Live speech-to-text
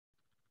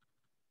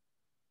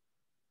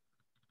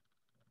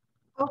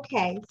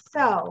Okay,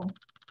 so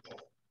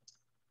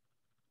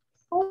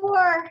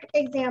for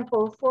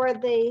example, for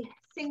the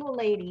single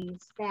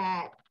ladies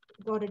that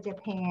go to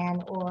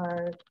Japan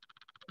or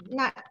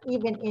not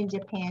even in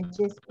Japan,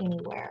 just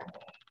anywhere,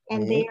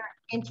 and they Mhm. are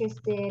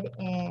interested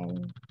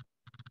in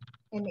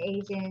an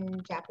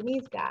Asian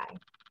Japanese guy,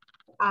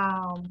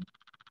 um,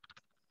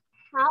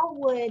 how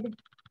would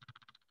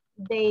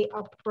they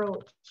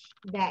approach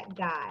that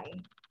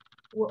guy?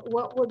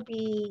 What would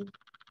be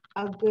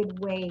a good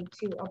way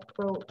to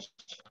approach?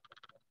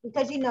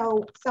 Because you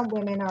know, some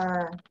women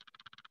are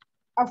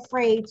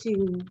afraid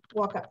to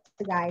walk up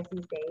to guys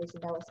these days,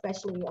 you know,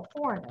 especially a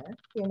foreigner,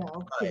 you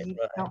know, because Right, you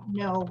right. don't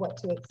know what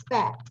to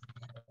expect.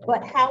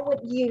 But how would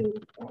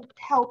you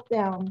help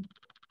them,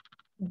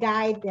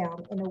 guide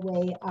them in a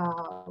way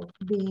of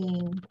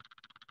being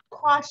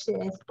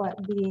cautious,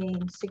 but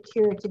being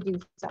secure to do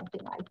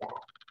something like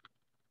that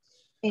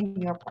in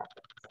your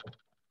preference?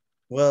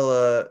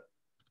 Well,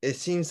 it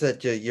seems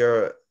that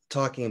you're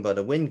talking about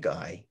a wing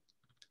guy,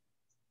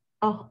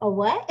 A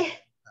what?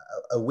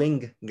 a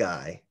wing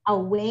guy, A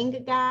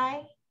wing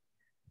guy?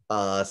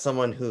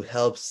 someone who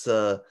helps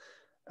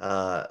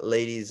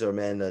ladies or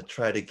men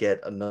try to get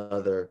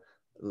another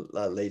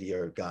lady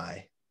or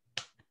guy.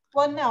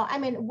 Well, no, I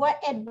mean,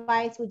 what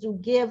advice would you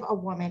give a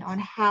woman on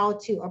how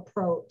to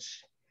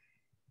approach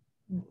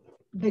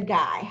the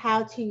guy,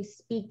 how to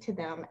speak to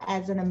them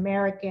as an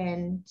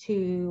American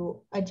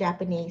to a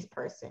Japanese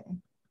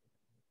person?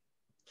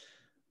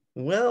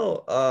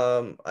 Well,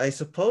 I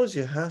suppose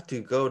you have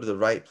to go to the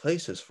right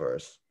places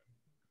first,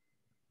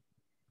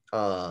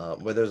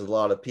 where there's a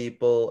lot of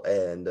people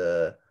and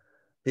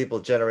people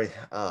generally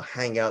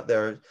hang out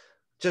there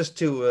just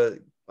to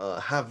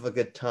have a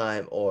good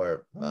time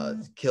or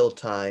kill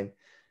time.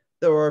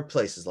 There are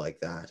places like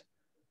that.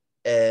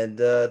 And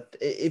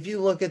if you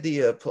look at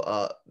the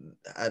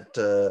at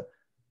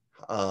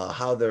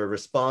how they're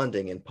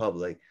responding in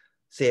public,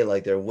 say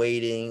like they're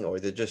waiting or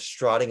they're just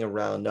strutting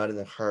around, not in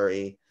a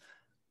hurry,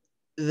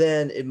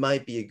 then it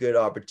might be a good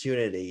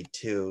opportunity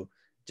to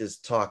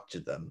just talk to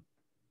them.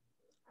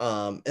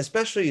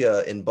 Especially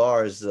in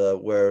bars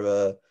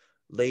where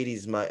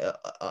ladies might,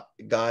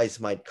 guys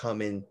might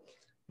come in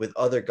with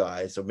other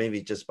guys or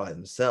maybe just by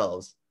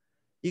themselves.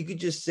 You could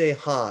just say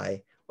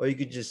hi, or you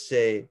could just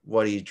say,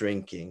 "What are you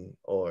drinking?"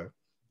 or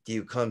 "Do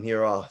you come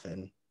here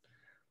often?"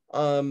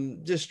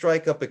 Just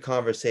strike up a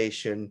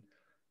conversation.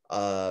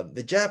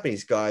 The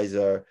Japanese guys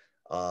are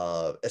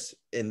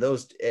in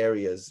those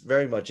areas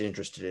very much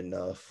interested in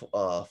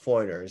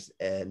foreigners,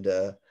 and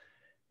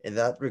in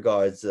that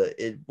regards,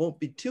 it won't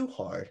be too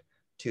hard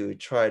to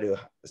try to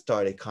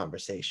start a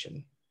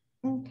conversation.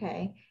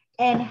 Okay.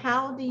 And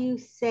how do you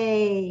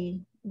say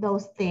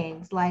those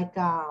things like,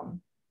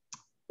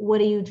 what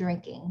are you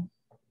drinking?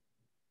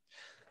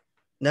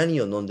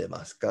 何を飲んで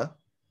ますか?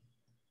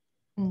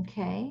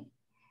 Okay.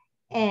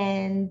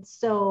 And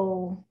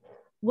so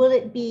will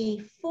it be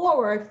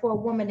forward for a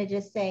woman to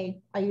just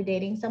say, are you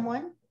dating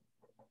someone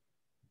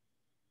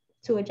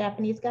to a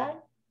Japanese guy?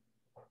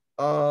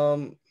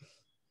 Um,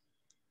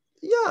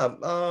 yeah,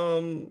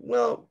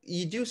 well,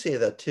 you do say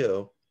that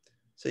too.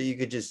 So you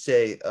could just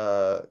say,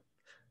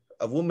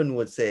 a woman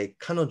would say,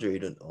 彼女い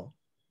るの?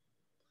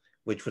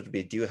 Which would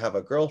be, do you have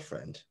a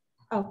girlfriend?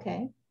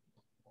 Okay.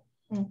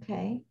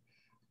 Okay.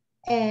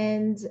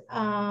 And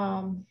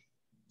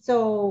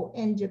so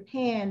in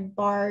Japan,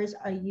 bars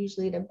are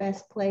usually the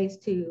best place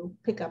to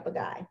pick up a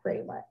guy,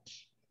 pretty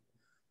much.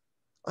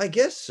 I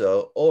guess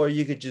so. Or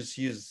you could just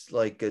use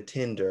like a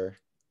Tinder.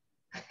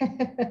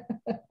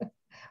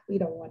 We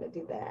don't want to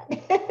do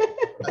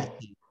I that.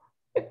 see.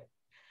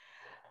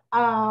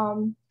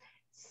 um,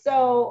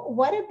 so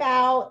what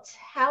about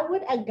how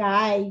would a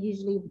guy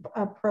usually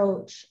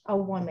approach a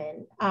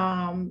woman?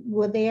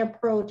 Would they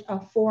approach a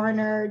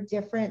foreigner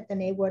different than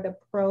they would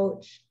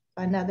approach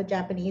another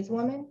Japanese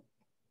woman?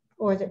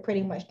 Or is it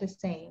pretty much the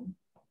same?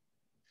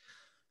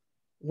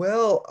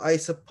 Well, I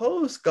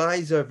suppose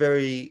guys are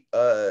very,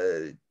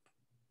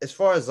 as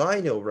far as I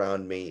know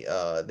around me,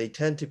 they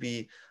tend to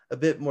be a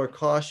bit more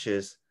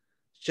cautious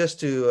just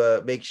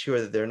to make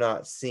sure that they're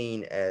not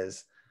seen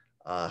as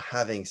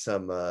having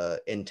some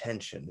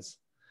intentions.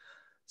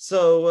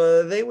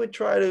 So they would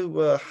try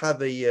to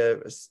have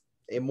a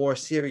more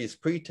serious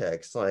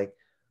pretext, like,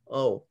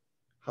 "Oh,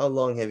 how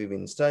long have you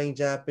been studying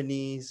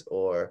Japanese?"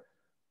 or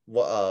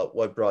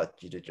 "What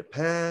brought you to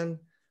Japan?"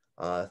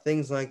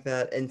 Things like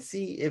that, and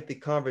see if the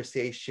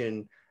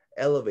conversation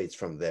elevates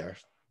from there.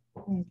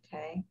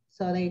 Okay,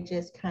 so they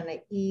just kind of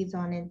ease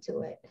on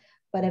into it.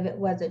 But if it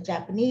was a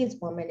Japanese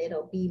woman,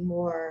 it'll be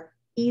more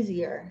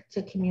easier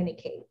to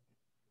communicate.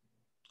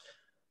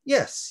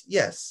 Yes,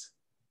 yes.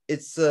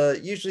 It's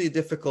usually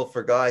difficult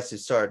for guys to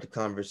start the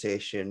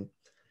conversation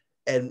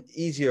and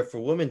easier for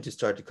women to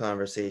start the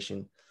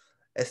conversation,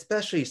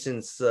 especially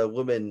since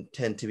women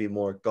tend to be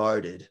more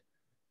guarded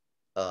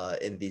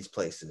in these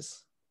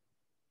places.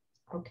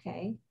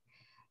 Okay.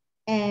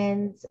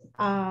 And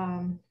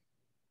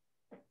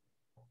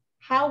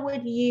how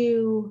would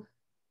you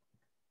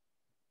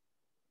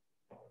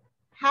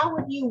how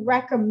would you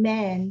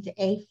recommend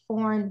a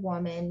foreign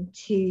woman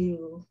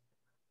to,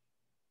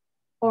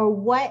 or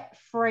what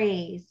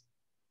phrase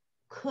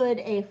could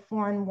a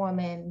foreign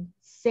woman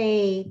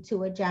say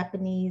to a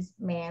Japanese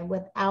man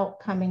without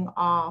coming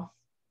off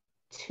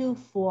too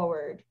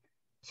forward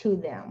to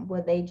them?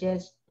 Would they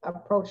just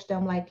approach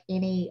them like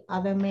any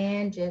other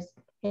man? Just,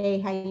 hey,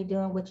 how you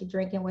doing? What you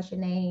drinking? What's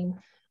your name?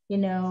 You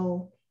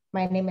know,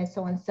 my name is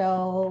so and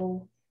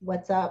so.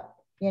 What's up?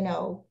 You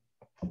know,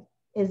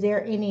 is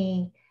there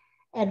any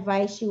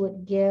advice you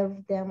would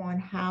give them on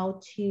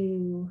how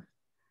to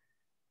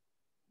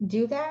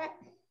do that?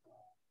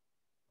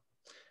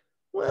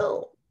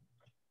 Well,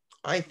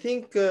 I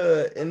think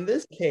in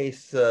this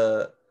case,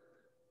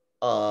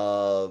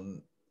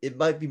 um, it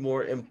might be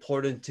more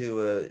important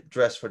to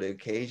dress for the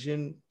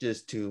occasion,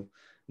 just to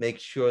make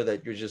sure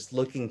that you're just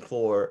looking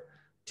for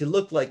to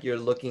look like you're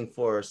looking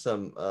for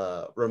some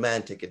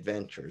romantic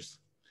adventures.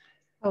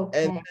 And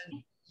Okay.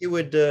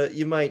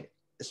 you might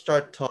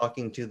start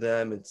talking to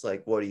them. It's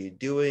like, what are you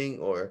doing?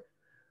 Or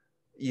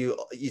you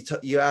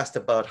asked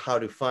about how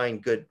to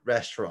find good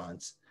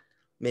restaurants.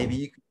 Maybe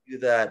you could do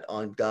that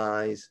on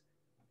guys,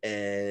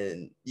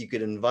 and you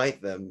could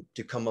invite them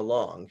to come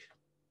along.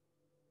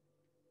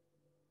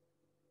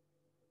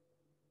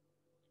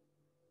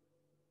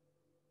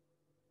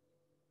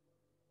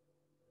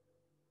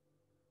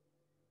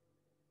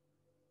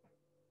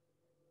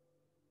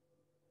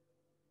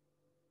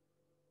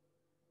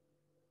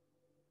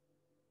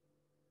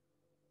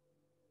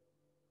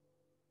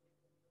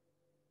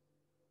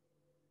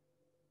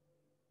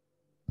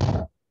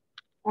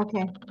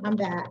 Okay, I'm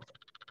back.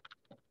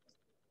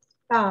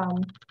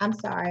 I'm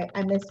sorry,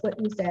 I missed what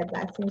you said.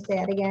 Last time you say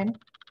it again.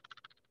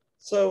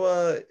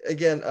 So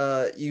again,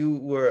 you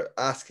were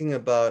asking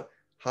about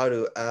how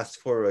to ask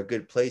for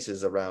good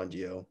places around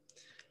you,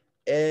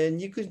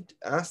 and you could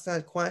ask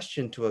that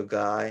question to a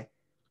guy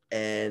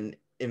and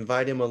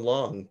invite him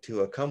along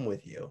to come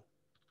with you.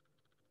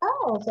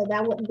 Oh, so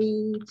that wouldn't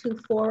be too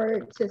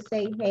forward to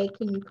say, hey,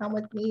 can you come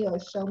with me or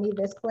show me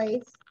this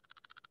place?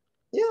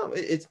 Yeah,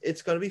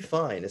 it's gonna be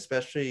fine,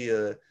 especially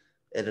at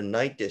a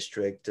night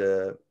district.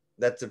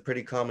 That's a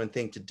pretty common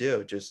thing to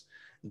do. Just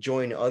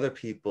join other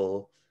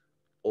people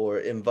or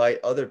invite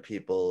other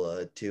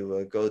people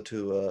to go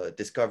to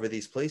discover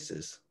these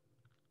places.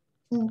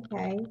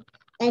 Okay.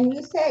 And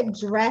you said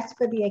dress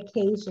for the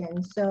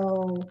occasion.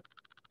 So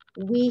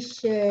we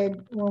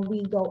should, when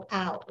we go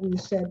out, we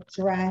should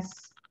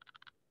dress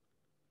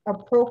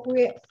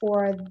appropriate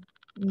for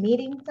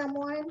meeting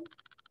someone.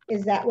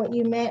 Is that what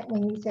you meant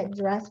when you said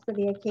dress for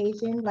the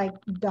occasion? Like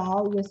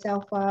doll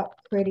yourself up,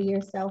 pretty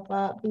yourself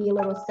up, be a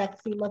little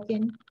sexy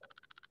looking?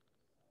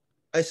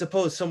 I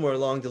suppose somewhere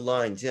along the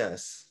lines,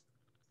 yes.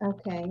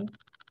 Okay.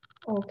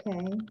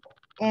 Okay.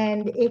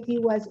 And if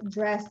you was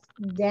dressed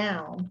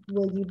down,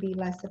 will you be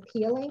less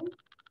appealing?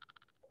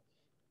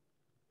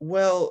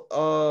 Well,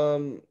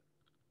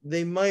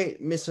 they might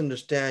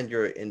misunderstand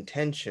your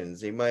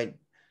intentions. They might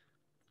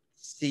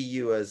see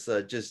you as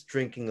just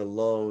drinking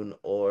alone,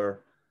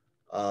 or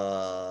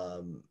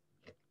um,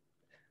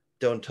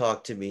 don't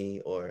talk to me,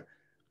 or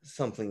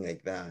something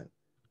like that.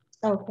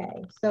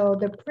 Okay. So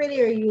the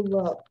prettier you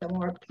look, the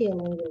more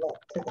appealing you look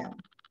to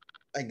them.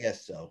 I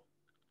guess so.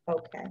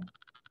 Okay.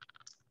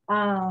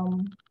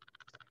 Um,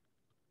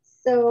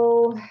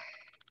 so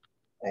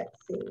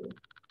let's see.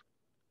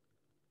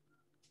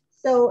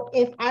 So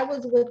if I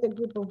was with a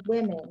group of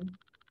women,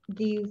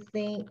 do you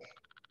think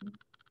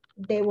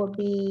they would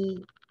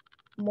be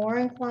more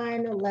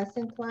inclined or less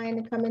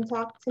inclined to come and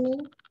talk to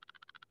me?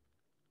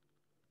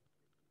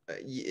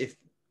 If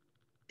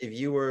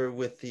you were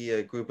with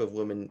the group of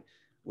women,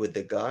 would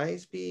the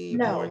guys be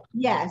more? No,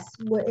 yes.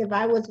 If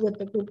I was with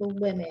a group of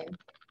women,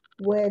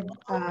 would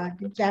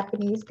the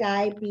Japanese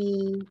guy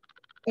be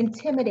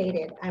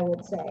intimidated, I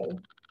would say,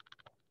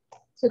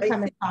 to I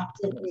come and think talk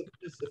to me? with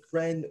just a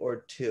friend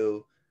or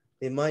two,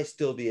 they might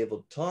still be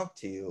able to talk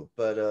to you,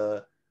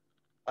 but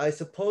I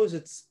suppose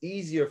it's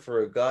easier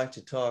for a guy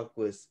to talk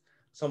with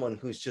someone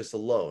who's just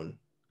alone.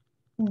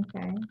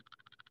 Okay,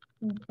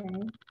 okay.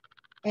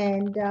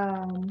 And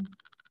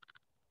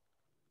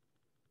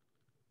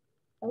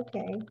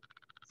okay,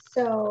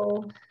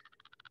 so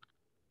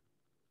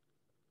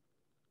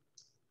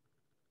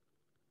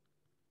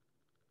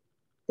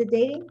the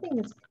dating thing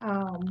is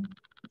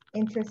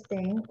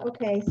interesting.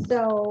 Okay,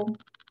 so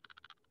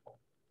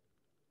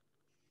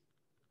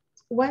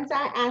once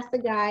I ask the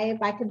guy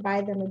if I can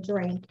buy them a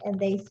drink and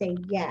they say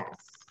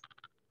yes,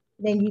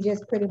 then you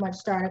just pretty much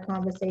start a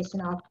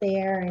conversation off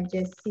there and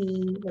just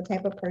see what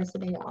type of person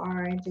they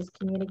are and just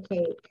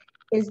communicate.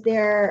 Is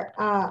there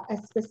a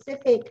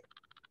specific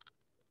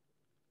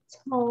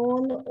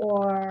tone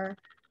or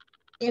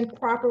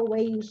improper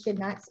way you should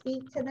not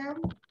speak to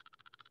them?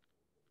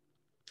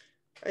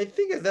 I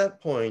think at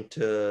that point,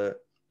 uh,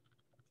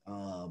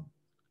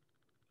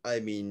 I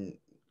mean,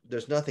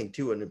 there's nothing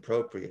too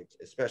inappropriate,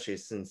 especially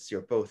since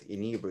you're both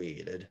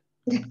inebriated.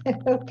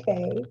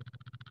 Okay,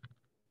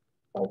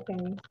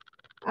 okay.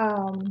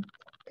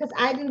 Because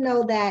I do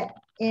know that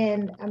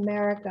in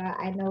America,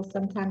 I know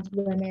sometimes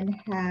women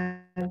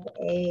have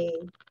a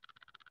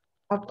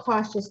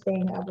cautious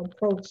thing of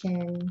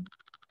approaching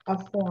a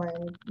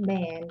foreign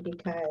man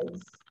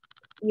because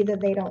either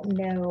they don't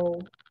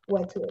know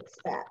what to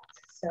expect.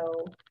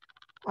 So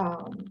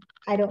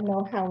I don't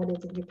know how it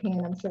is in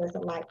Japan. I'm sure it's a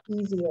lot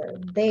easier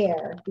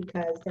there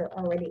because they're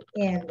already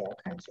in their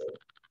country.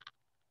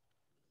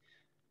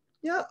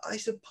 Yeah, I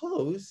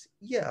suppose.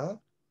 Yeah.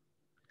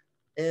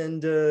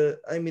 And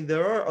I mean,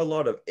 there are a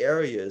lot of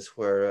areas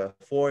where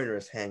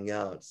foreigners hang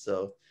out.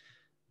 So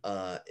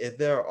if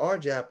there are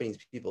Japanese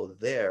people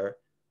there,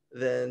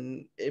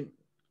 then it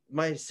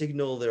might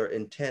signal their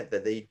intent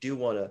that they do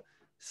want to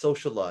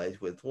socialize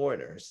with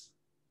foreigners.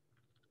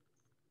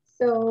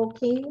 So,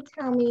 can you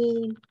tell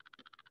me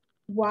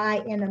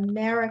why in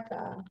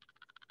America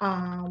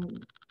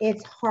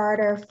it's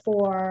harder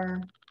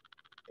for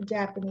a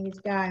Japanese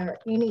guy or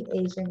any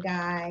Asian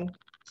guy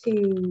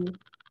to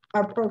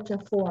approach a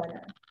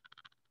foreigner?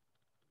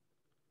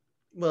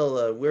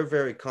 Well, we're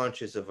very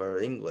conscious of our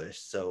English,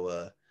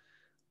 so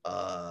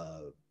uh,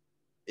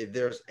 if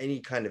there's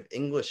any kind of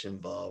English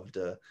involved,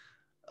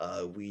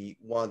 we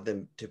want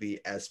them to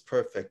be as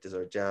perfect as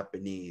our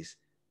Japanese,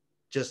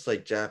 just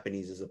like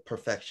Japanese is a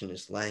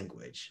perfectionist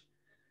language.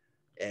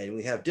 And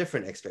we have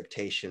different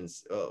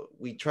expectations.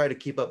 We try to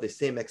keep up the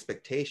same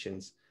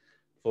expectations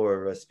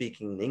for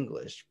speaking in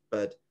English,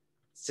 but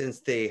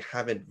since they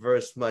haven't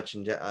versed much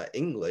in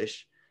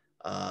English,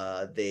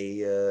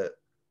 they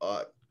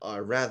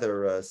are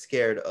rather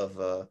scared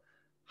of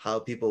how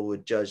people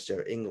would judge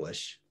their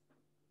English.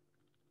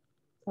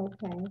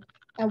 Okay.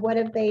 And what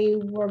if they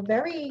were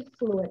very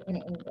fluent in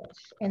English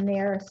and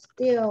they're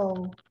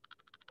still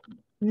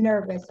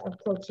nervous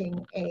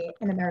approaching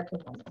an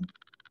American woman?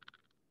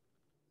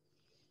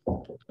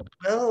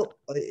 Well,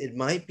 it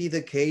might be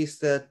the case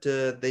that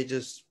they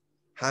just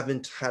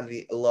haven't had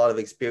a lot of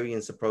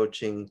experience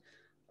approaching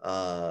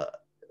uh,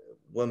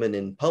 women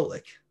in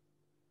public.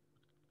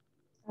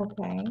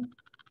 Okay.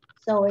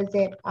 So is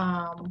it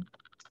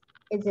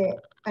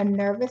a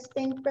nervous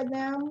thing for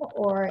them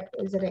or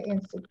is it an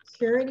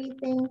insecurity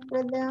thing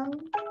for them?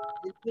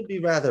 It would be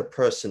rather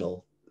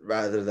personal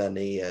rather than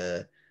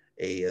a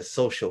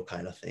social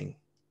kind of thing.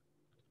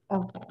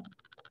 Okay.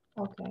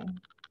 Okay.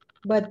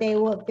 But they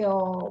will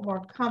feel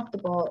more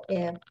comfortable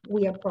if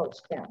we approach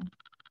them.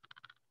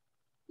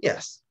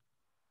 Yes.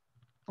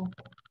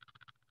 Okay.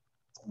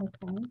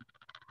 Okay.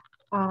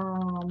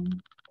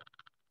 Um,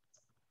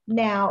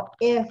 Now,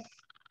 if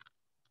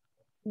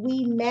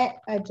we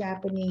met a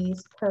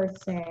Japanese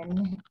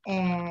person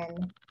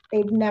and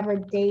they've never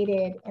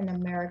dated an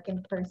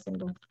American person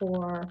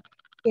before,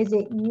 is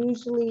it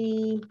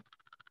usually,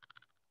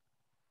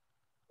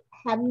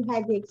 have you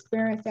had the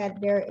experience that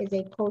there is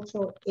a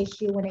cultural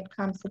issue when it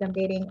comes to them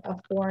dating a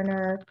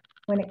foreigner,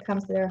 when it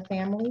comes to their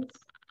families?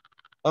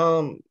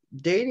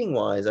 Dating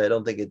wise, I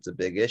don't think it's a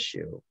big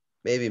issue.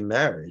 Maybe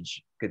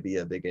marriage could be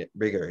a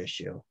bigger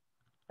issue.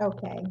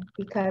 Okay,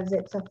 because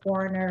it's a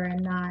foreigner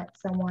and not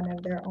someone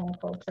of their own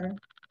culture.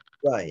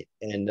 Right.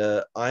 And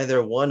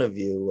either one of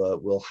you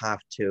will have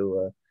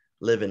to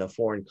live in a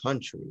foreign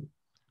country.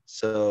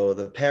 So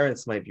the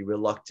parents might be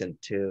reluctant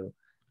to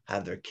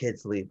have their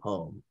kids leave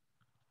home,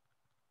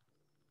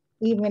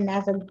 Even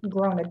as a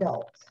grown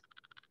adult.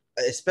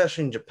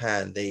 especially in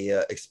Japan. They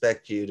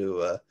expect you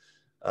to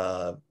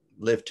uh,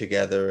 live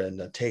together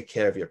and take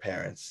care of your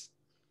parents,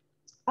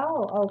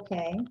 Oh,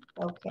 okay,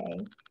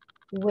 okay.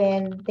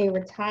 When they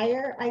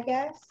retire, I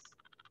guess.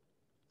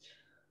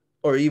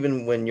 or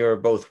even when you're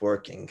both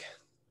working.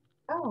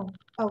 Oh,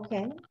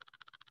 okay.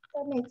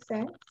 That makes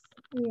sense.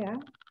 Yeah.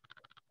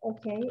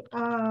 Okay.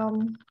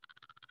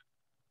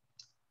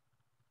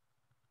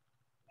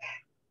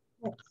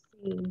 Let's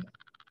see.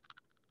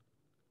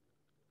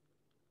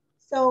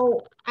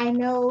 So I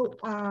know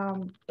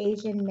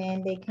Asian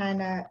men, they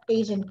kind of,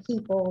 Asian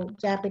people,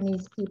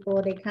 Japanese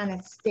people, they kind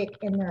of stick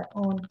in their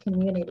own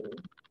community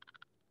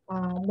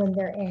when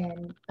they're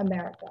in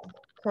America,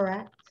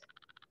 correct?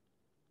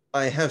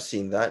 I have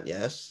seen that,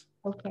 yes.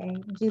 Okay.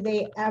 Do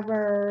they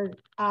ever,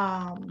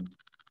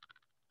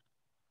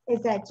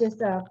 is that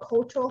just a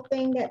cultural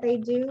thing that they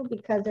do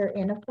because they're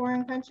in a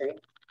foreign country?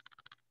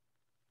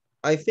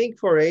 I think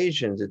for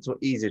Asians, it's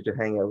easier to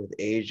hang out with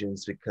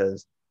Asians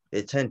because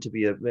they tend to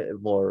be a bit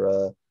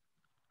more,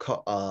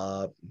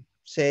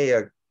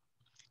 say,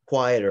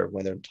 quieter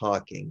when they're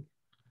talking,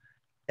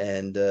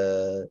 and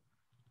I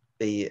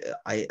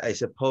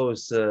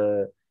suppose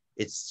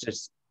it's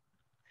just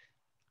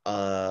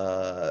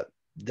uh,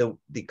 the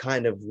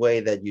kind of way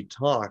that you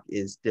talk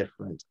is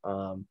different.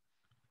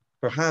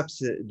 Perhaps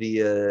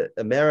the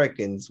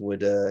Americans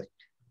would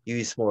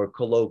use more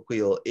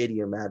colloquial,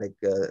 idiomatic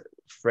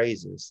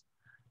phrases,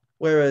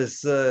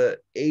 whereas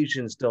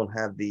Asians don't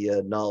have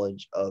the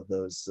knowledge of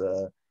those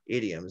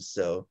idioms,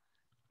 so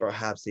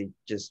perhaps they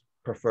just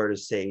prefer to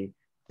say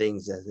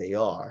things as they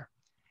are.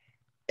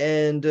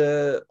 And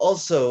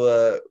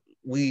also,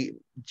 we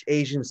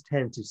Asians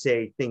tend to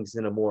say things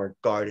in a more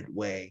guarded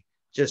way,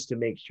 just to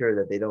make sure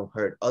that they don't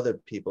hurt other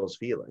people's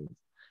feelings.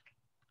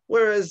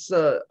 Whereas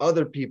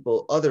other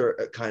people, other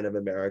kind of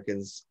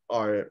Americans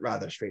are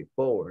rather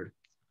straightforward.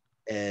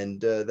 And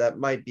that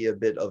might be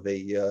a bit of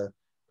a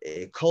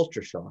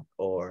culture shock,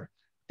 or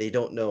they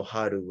don't know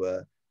how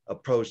to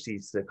approach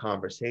these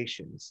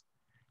conversations.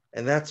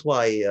 And that's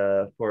why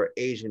for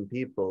Asian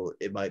people,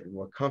 it might be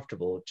more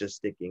comfortable just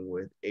sticking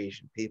with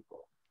Asian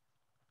people.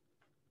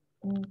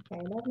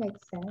 Okay, that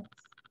makes sense.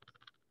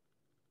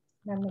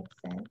 That makes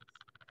sense.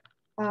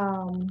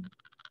 Um,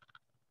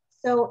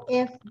 so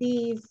if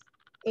these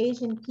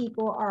Asian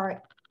people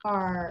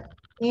are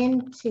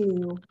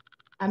into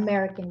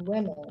American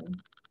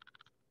women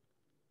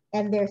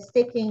and they're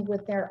sticking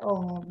with their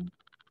own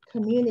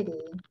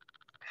community,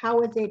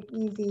 how is it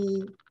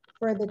easy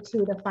for the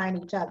two to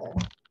find each other?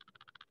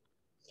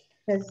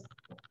 Because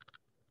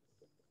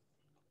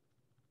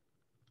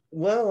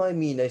Well, I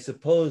mean, I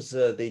suppose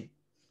they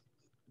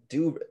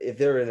do, if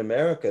they're in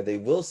America, they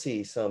will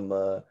see some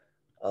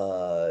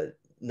uh,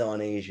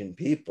 non-Asian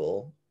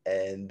people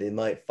and they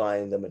might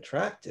find them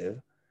attractive.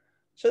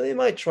 So they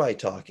might try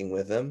talking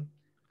with them.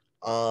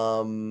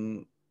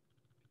 Um,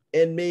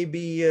 and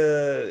maybe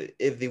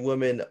if the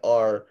women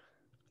are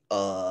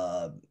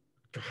uh,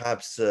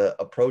 perhaps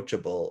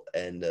approachable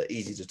and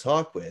easy to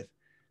talk with,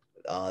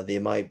 they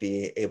might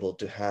be able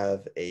to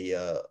have a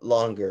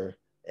longer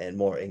and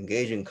more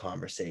engaging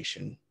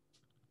conversation.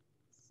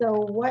 so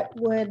what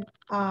would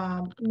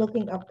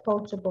looking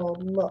approachable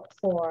look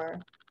for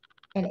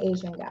an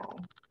Asian guy?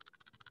 I,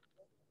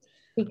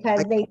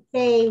 Because they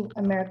say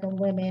American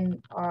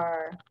women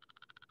are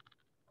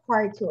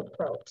hard to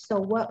approach. So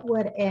what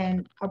would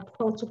an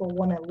approachable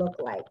woman look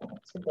like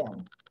to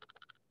them?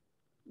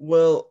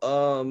 well,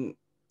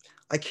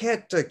 I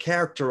can't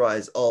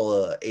characterize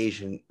all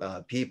Asian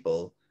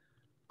people,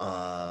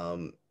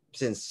 um,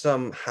 since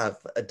some have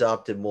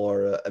adopted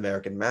more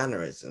American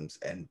mannerisms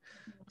and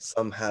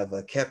some have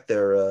kept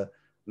their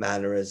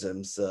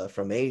mannerisms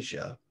from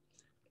Asia.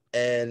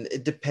 And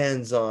it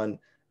depends on,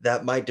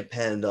 that might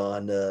depend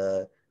on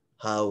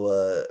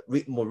how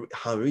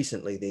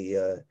recently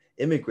they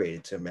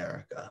immigrated to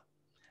America.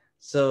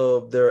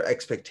 So their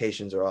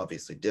expectations are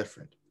obviously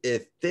different.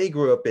 If they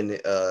grew up in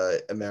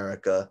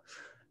America,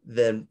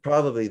 then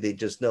probably they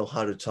just know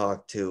how to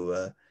talk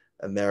to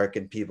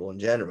American people in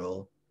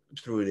general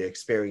through the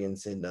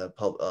experience in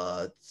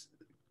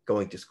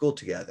going to school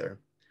together.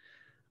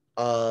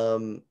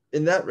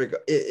 In that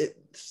regard,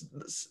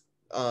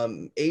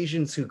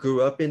 Asians who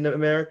grew up in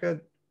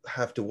America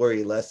have to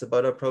worry less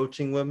about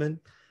approaching women.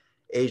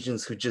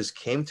 Asians who just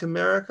came to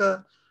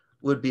America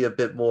would be a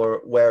bit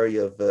more wary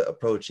of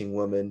approaching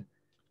women,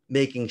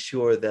 making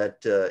sure that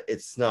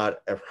it's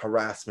not a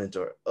harassment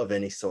or of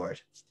any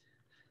sort.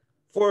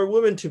 For a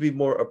woman to be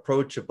more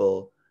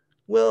approachable,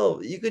 well,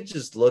 you could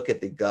just look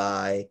at the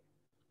guy,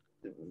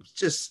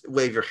 just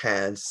wave your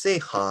hand, say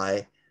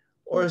hi,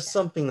 or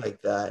something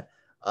like that.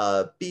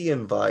 Be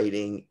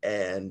inviting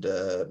and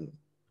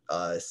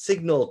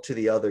signal to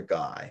the other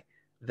guy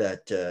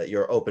that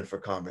you're open for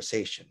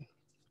conversation.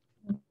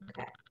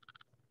 Okay.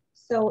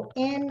 So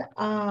in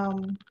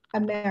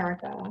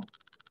America,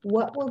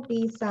 what would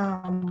be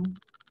some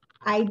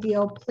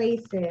ideal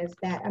places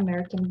that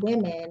American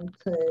women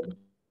could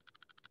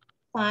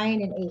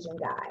find an Asian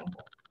guy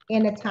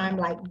in a time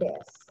like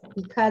this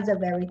because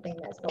of everything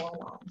that's going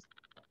on?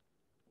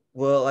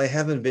 Well, I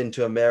haven't been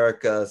to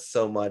America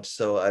so much,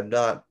 so I'm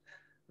not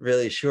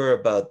really sure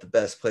about the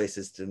best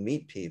places to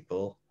meet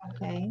people.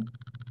 Okay.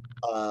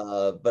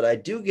 But I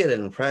do get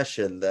an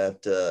impression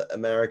that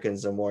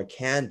Americans are more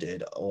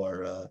candid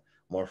or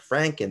more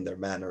frank in their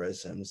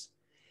mannerisms.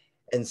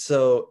 And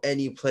so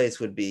any place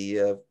would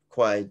be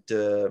quite,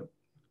 uh,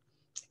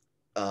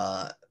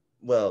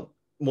 well,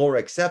 more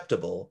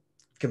acceptable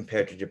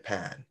compared to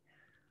Japan.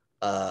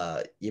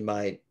 You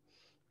might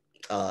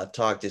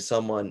talk to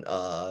someone,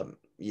 on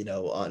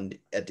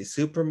at the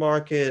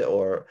supermarket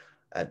or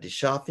at the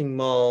shopping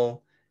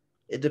mall.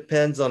 It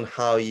depends on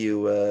how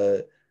you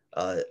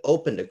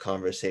open the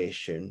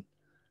conversation,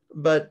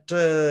 but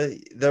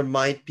it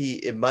might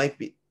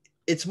be,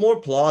 it's more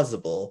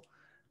plausible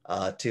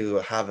to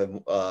have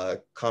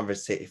a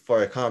conversation,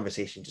 for a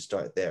conversation to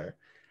start there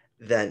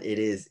than it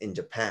is in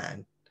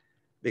Japan,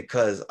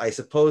 because I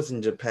suppose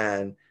in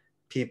Japan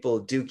people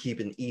do keep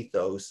an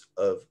ethos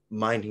of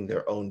minding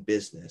their own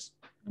business.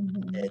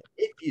 Mm-hmm. And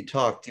if you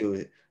talk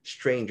to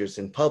strangers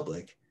in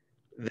public,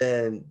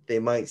 then they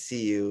might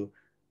see you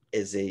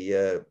as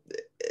a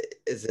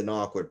as an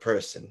awkward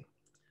person.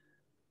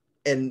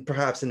 And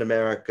perhaps in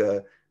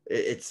America,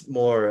 it's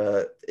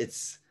more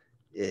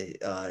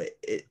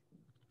it,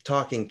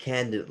 talking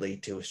candidly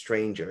to a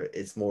stranger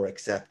is more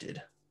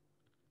accepted.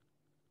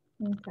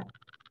 Okay.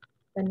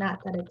 But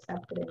not that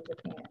accepted in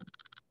Japan.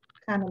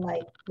 Kind of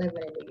like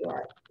living in New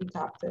York. You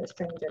talk to a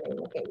stranger, they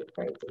look at you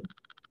crazy.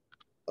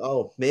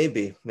 Oh,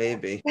 maybe.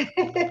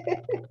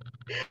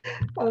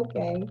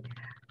 Okay.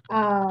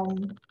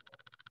 Um,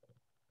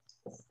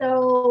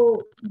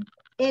 so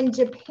in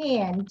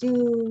Japan,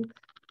 do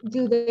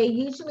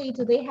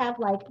they have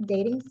like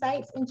dating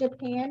sites in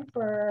Japan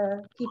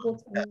for people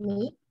to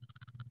meet?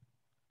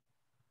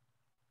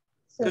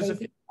 So There's they a do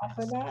few.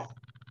 offer that.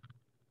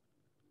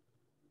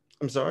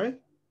 I'm sorry.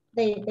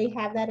 They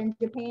have that in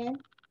Japan.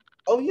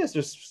 Oh yes,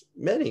 there's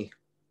many.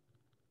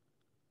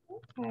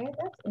 Okay,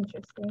 that's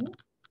interesting.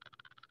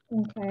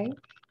 Okay.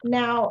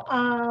 Now,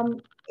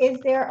 is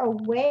there a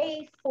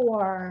way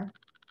for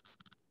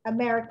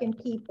American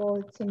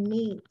people to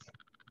meet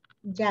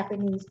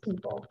Japanese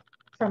people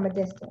from a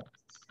distance?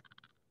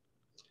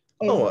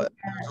 Oh, Is there's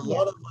there, a yeah.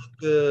 lot of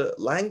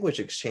language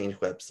exchange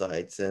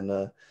websites,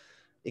 and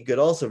you could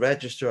also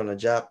register on a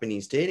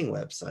Japanese dating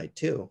website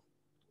too.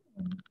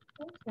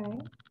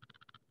 Okay.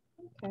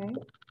 Okay.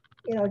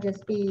 It'll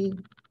just be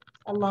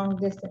a long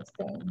distance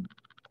thing.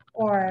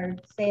 Or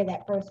say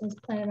that person's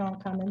planning on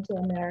coming to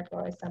America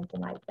or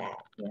something like that,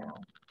 you know.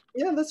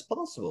 Yeah, that's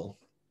possible.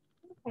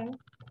 Okay.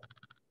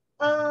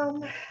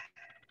 Um,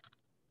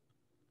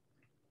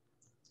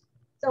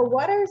 so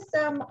what are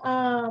some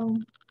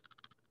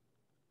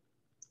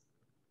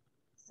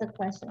it's a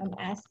question I'm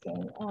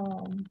asking.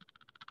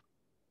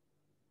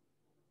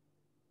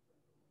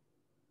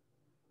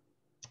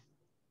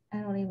 I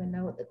don't even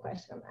know what the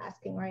question I'm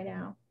asking right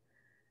now.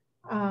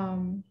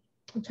 I'm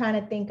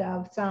trying to think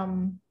of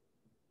some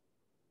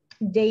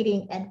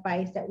dating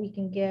advice that we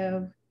can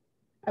give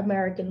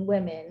American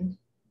women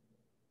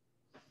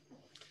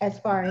as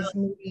far as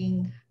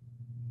meeting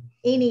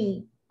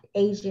any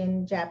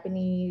Asian,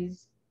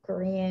 Japanese,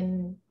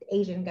 Korean,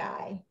 Asian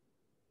guy.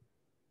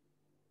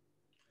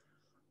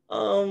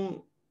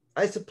 Um,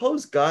 I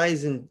suppose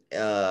guys in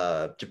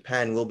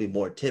Japan will be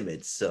more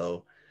timid,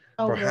 so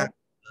Oh, really? perhaps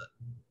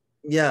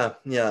yeah,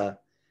 yeah.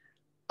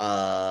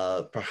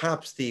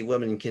 Perhaps the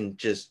women can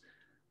just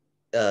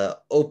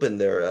open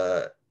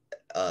their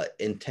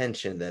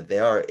intention that they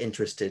are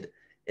interested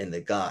in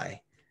the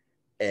guy,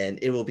 and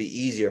it will be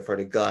easier for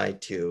the guy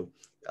to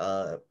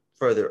uh,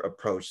 further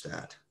approach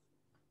that.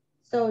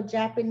 So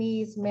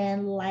Japanese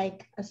men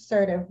like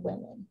assertive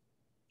women.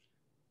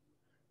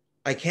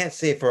 I can't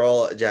say for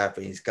all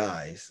Japanese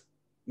guys.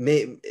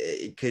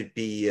 It could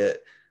be,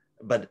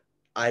 but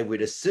I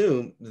would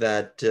assume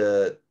that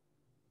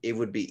it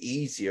would be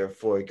easier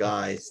for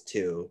guys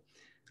to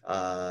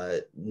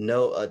know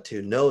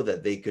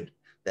that they could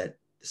that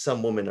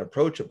some women are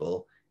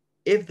approachable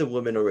if the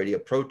woman already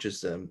approaches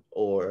them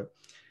or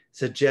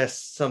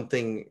suggests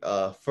something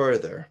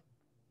further.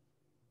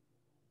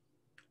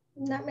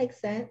 That makes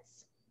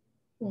sense.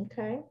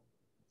 Okay.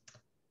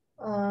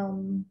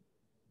 Um,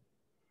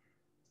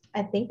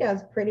 I think that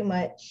was pretty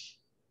much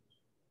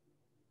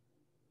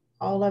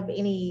all of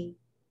any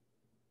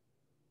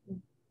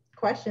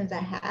questions I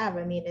have.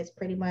 I mean, it's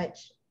pretty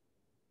much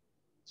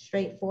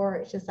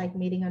straightforward. It's just like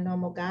meeting a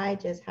normal guy,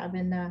 just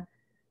having the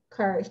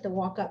courage to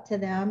walk up to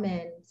them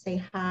and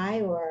say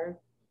hi, or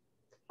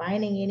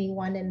finding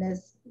anyone in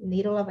this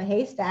needle of a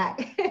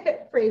haystack,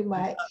 pretty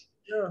much.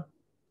 Yeah.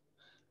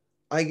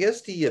 I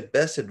guess the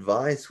best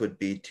advice would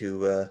be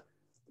to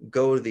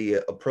go to the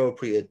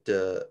appropriate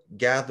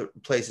gather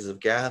places of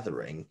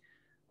gathering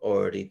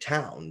or the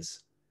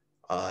towns,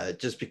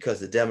 just because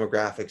the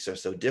demographics are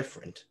so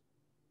different.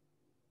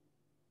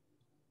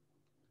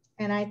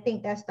 And I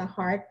think that's the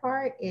hard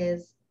part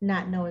is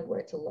not knowing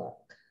where to look.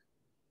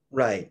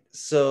 Right.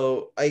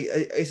 So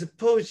I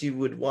suppose you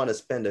would want to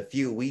spend a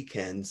few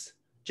weekends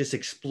just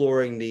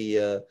exploring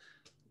the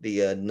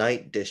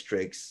night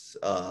districts,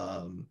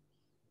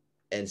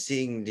 and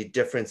seeing the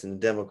difference in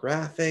the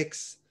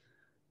demographics,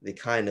 the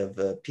kind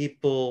of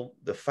people,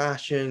 the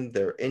fashion,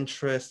 their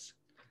interests.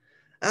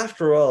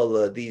 After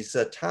all, these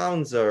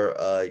towns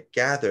are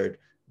gathered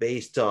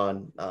based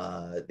on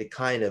the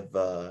kind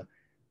of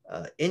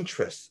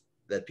interests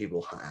that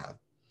people have.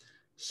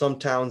 Some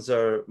towns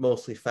are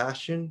mostly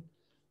fashion.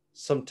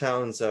 Some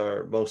towns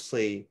are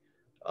mostly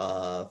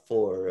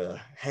for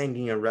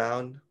hanging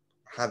around,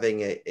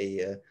 having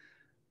a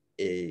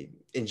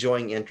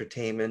enjoying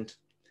entertainment,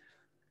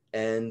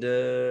 and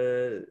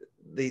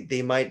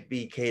they might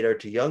be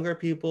catered to younger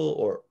people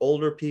or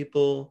older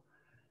people.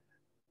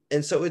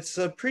 And so it's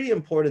pretty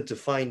important to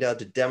find out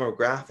the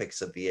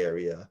demographics of the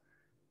area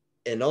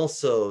and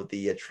also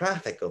the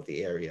traffic of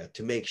the area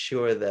to make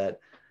sure that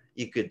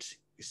you could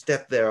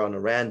step there on a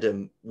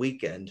random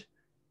weekend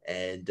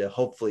and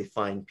hopefully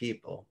find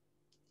people.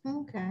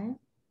 Okay.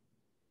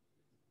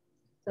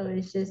 So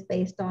it's just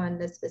based on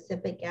the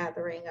specific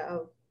gathering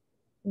of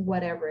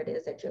whatever it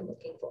is that you're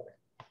looking for.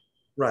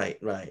 Right,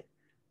 right.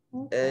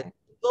 And Okay.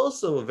 it's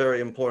also very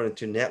important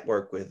to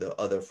network with the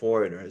other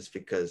foreigners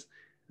because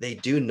they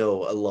do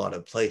know a lot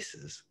of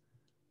places.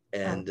 Uh,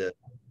 And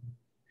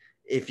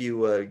if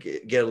you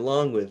get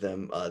along with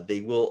them,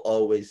 they will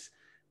always,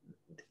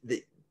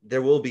 th-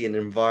 there will be an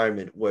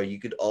environment where you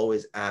could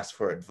always ask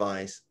for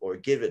advice or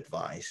give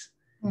advice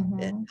and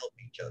mhm. help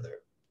each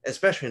other.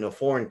 Especially in a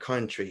foreign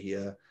country,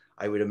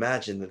 I would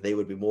imagine that they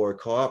would be more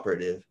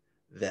cooperative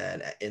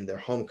than in their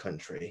home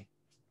country.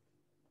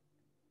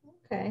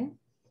 Okay.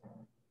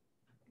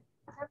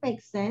 That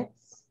makes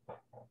sense.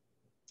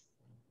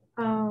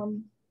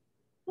 Um,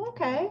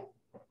 okay.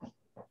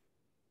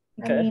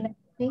 I Okay. mean, I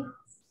think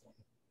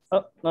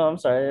Oh, no, I'm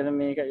sorry. I didn't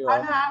mean to cut you Oh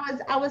off.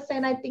 no, I was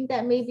saying I think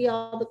that may be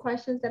all the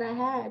questions that I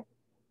had.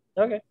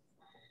 Okay,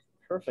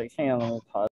 perfect. Hang on, let me pause.